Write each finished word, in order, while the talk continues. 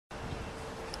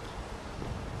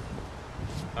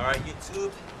Alright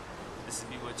YouTube, this is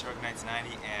me with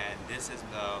Turk1990 and this is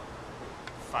the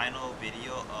final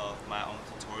video of my own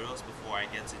tutorials before I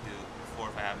get to do,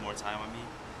 if I have more time on me,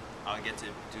 I'll get to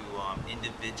do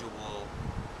individual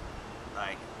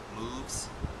like moves,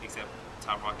 except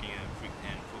top rocking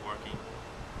and footworking.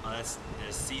 Unless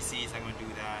there's CCs, I'm going to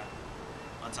do that.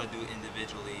 Once I do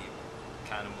individually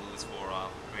kind of moves for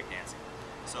breakdancing.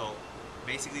 So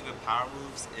basically with power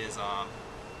moves is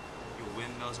your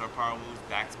windmills are power moves,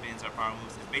 backspins are power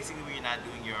moves. It's basically when you're not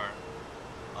doing your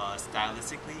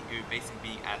stylistically, you're basically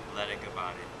being athletic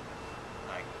about it.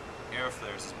 Like air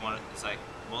flares is one. It's like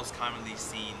most commonly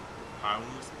seen power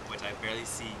moves, which I barely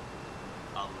see.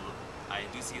 I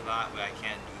do see a lot, but I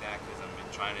can't do that because I've been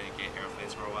trying to get air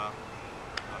flares for a while.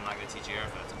 I'm not gonna teach you air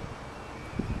flares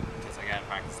because I gotta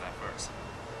practice that first.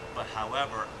 But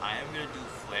however, I am gonna do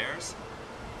flares.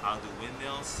 I'll do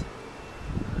windmills.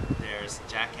 There's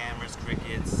jackhammers,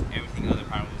 crickets, everything other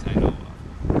power moves I know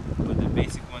of. But the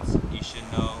basic ones you should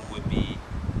know would be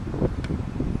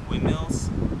windmills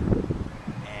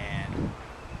and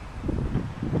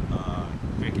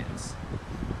crickets.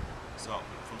 So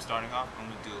from starting off, I'm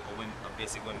gonna do a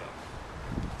basic windmill.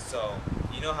 So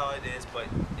you know how it is, but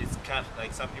it's kind of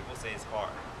like some people say it's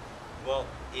hard. Well,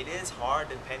 it is hard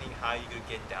depending how you could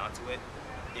get down to it.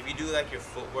 If you do like your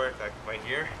footwork, like right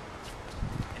here,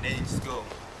 and then you just go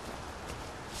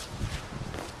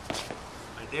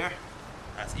right there,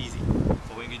 that's easy.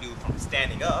 But when you do from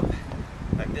standing up,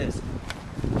 like this,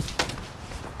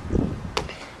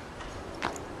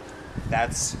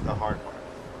 that's the hard part.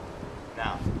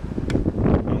 Now,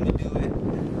 I'm gonna do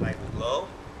it like low,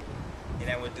 and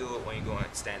then we'll do it when you're going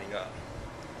standing up.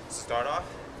 So start off,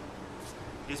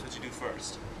 here's what you do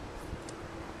first.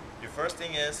 Your first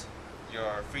thing is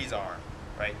your freeze arm,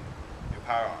 right? Your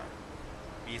power arm.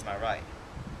 B is my right.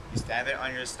 You stand there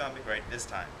on your stomach, right, this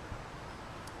time.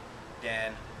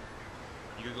 Then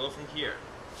you can go from here.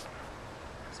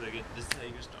 So you get, this is how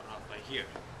you can start off right here.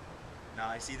 Now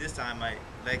I see this time my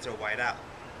legs are wide out.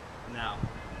 Now,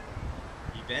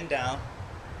 you bend down,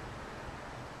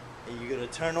 and you're gonna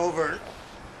turn over,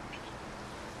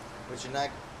 which you're not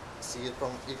see it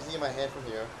from. You can see my hand from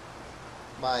here.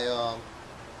 My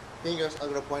fingers are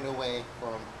gonna point away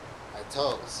from my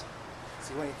toes.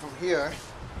 See, when from here,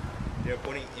 they're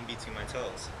pointing in between my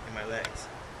toes and my legs.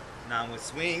 Now with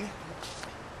swing,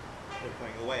 they're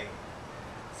pointing away.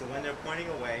 So when they're pointing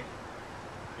away,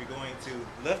 you're going to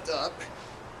lift up,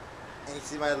 and you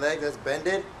see my leg that's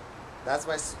bended. That's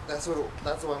what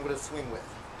I'm gonna swing with.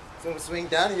 So I'm gonna swing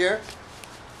down here,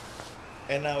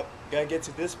 and now gotta get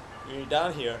to this. You're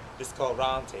down here. This is called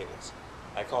round tables.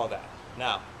 I call that.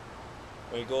 Now,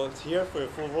 when you go here for a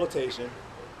full rotation,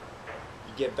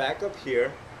 you get back up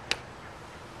here.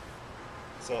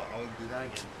 So I'll do that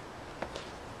again.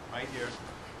 Right here.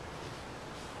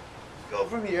 Go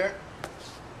from here,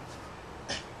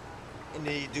 and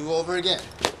then you do over again.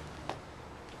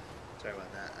 Sorry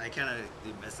about that. I kind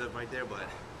of messed up right there, but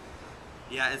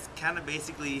yeah, it's kind of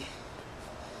basically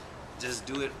just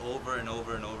do it over and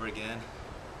over and over again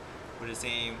with the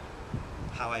same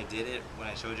how I did it when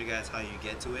I showed you guys how you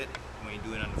get to it when you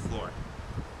do it on the floor.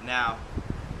 Now,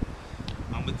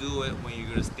 I'm gonna do it when you're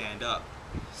gonna stand up.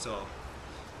 So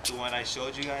the one I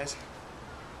showed you guys,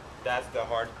 that's the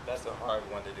hard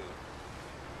one to do.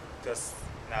 Because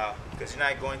you're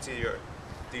not going to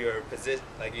your position,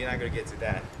 like you're not gonna get to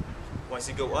that. Once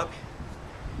you go up,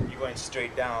 you're going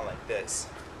straight down like this.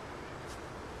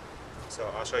 So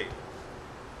I'll show you.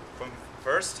 From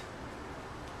first,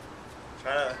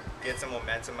 try to get some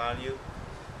momentum out of you.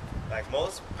 Like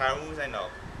most power moves I know,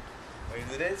 when you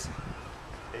do this,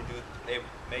 they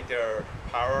make their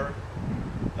power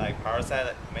side,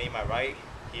 like maybe my right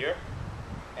here,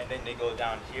 and then they go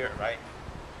down here, right?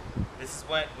 This is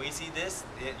when you see this,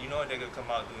 you know they're gonna come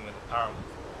out doing a power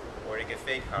move, or they get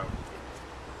fake power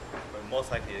move. But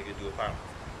most likely they could do a power move.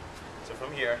 So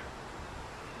from here,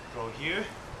 go here.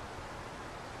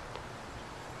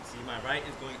 See, my right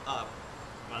is going up,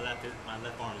 my left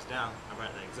arm is down, my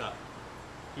right leg's up.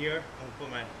 Here, I'm gonna put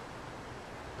my.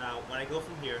 Now when I go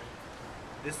from here,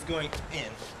 this is going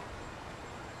in.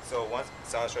 So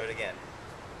I'll show it again.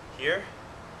 Here,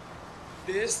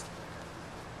 this.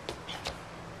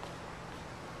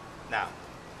 Now,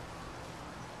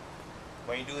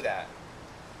 when you do that,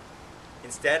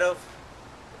 instead of,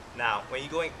 now when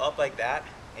you're going up like that,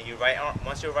 and your right arm,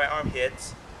 once your right arm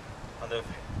hits on the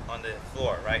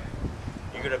floor, right,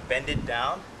 you're gonna bend it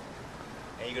down,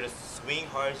 and you're gonna swing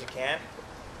hard as you can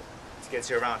to get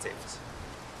to your round tables.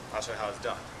 I'll show you how it's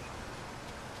done.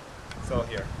 So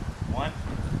here, 1,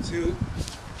 2,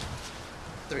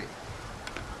 3.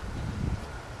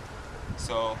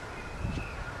 So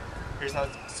here's how.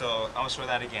 So I'm gonna show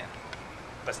that again,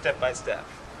 but step by step.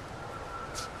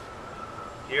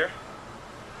 Here,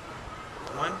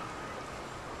 1,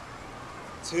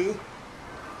 2.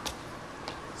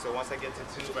 So once I get to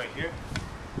 2 right here,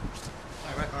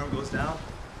 my right arm goes down.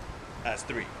 That's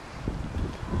 3.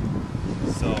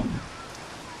 So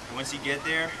once you get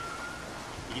there,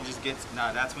 you can just get.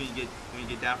 Now that's when you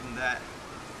get down from that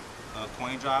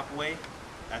coin drop away.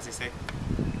 As I said,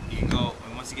 you can go.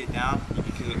 And once you get down, you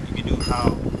can do how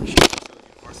I showed you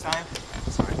the first time.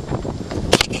 Sorry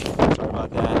about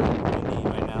that. I'm windy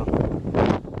right now.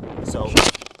 So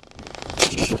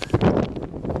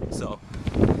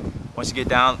once you get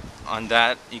down on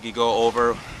that, you can go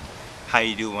over how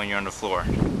you do when you're on the floor.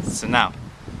 So now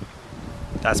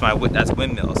that's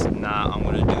windmills. Now I'm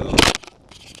gonna do.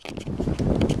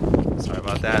 Sorry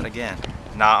about that again.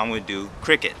 Now I'm gonna do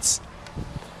crickets.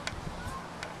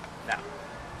 Now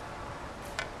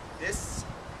this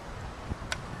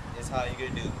is how you're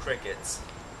gonna do crickets.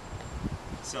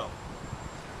 So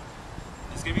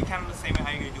it's gonna be kind of the same as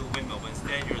how you're gonna do a windmill, but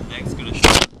instead your legs gonna touch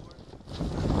the floor.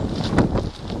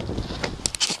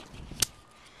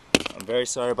 I'm very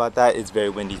sorry about that. It's very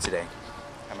windy today.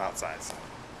 I'm outside. So.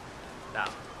 Now,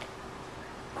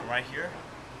 from right here,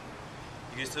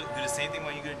 you can do the same thing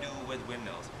what you're gonna do with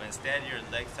windmills, but instead your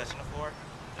legs touching the floor,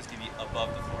 it's gonna be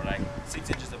above the floor, like 6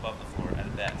 inches above the floor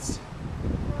at best.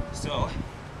 So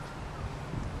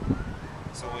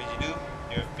what you do,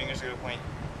 your fingers are gonna point.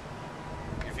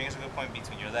 Your fingers are gonna point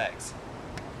between your legs.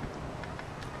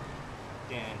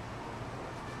 Then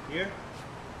here,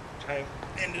 try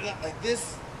to end it up like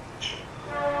this.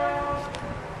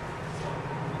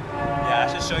 Yeah,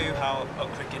 I should show you how a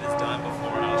cricket is done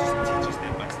before. I'll just teach you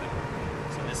step by step.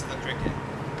 So this is a cricket.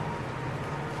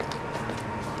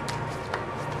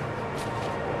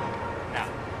 Now,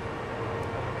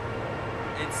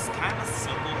 it's kind of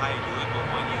simple how you do it, but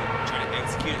when you try to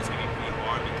execute, it's gonna be pretty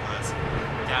hard because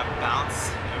you gotta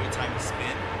bounce every time you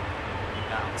spin. You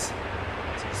bounce.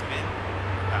 So you spin,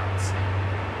 bounce,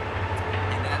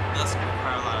 and that does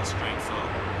require a lot of strength. So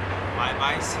my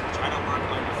advice: try to work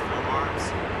on your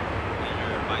forearms and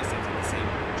your biceps at the same.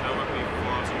 Try to work on your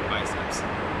forearms and your biceps.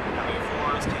 Now your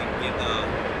forearms can give the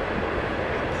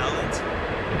propellant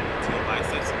to your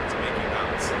biceps to make you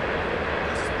bounce.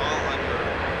 This is all on your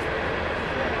forearms.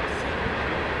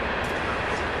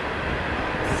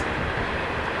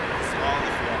 This is all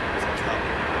the forearms to help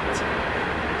you bounce.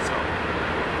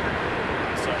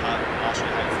 So I'll show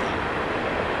you how it's done.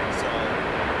 So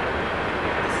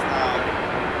this is how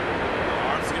the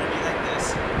arms are gonna be like this.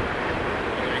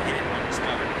 You're gonna hit it on your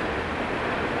stomach.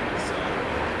 So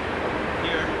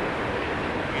here,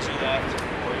 use your left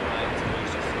or your right to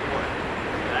use your support.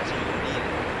 But actually you don't need it.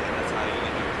 That's how you're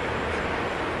gonna do it.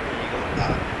 Here you go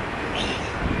up.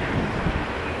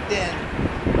 Then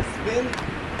spin.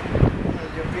 As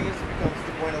your fingers becomes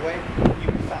to point away, you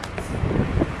bounce.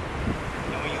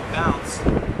 And when you bounce,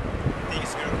 things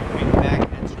are gonna point back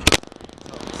at your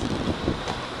toes.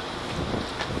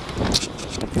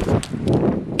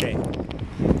 Okay.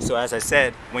 So as I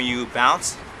said, when you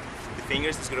bounce, the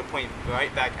fingers is going to point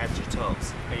right back at your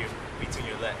toes, between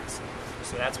your legs.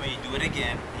 So that's when you do it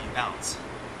again and you bounce.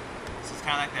 So it's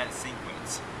kind of like that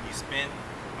sequence. You spin,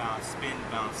 bounce, spin,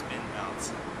 bounce, spin,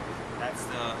 bounce. That's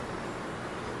the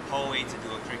whole way to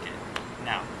do a cricket.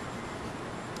 Now,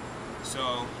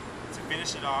 so to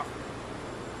finish it off,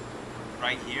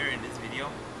 right here in this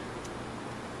video,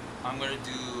 I'm going to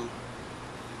do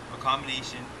a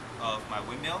combination of my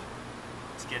windmill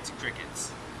to get to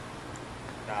crickets.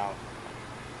 Now,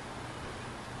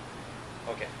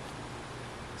 okay,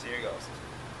 so here goes.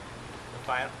 The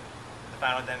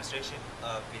final demonstration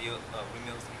of video of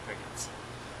windmills and crickets.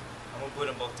 I'm gonna put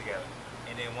them both together,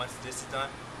 and then once this is done,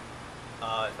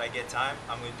 if I get time,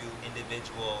 I'm gonna do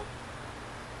individual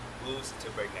moves to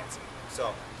breakdancing.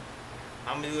 So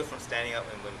I'm gonna do it from standing up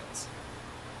in windmills.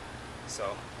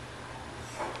 So.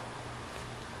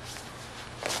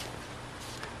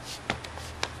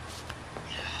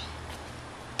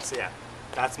 So yeah,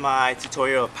 that's my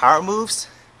tutorial of power moves,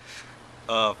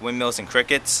 of windmills and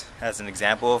crickets as an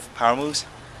example of power moves.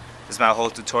 This is my whole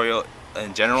tutorial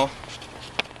in general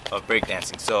of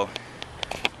breakdancing. So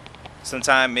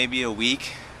sometime, maybe a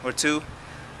week or two,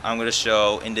 I'm going to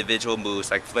show individual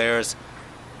moves like flares,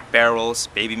 barrels,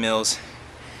 baby mills.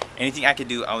 Anything I could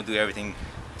do, I will do everything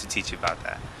to teach you about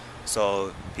that.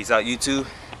 So peace out, YouTube.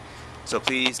 So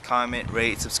please comment,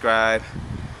 rate, subscribe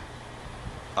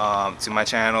to my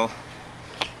channel.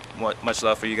 Much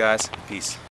love for you guys. Peace.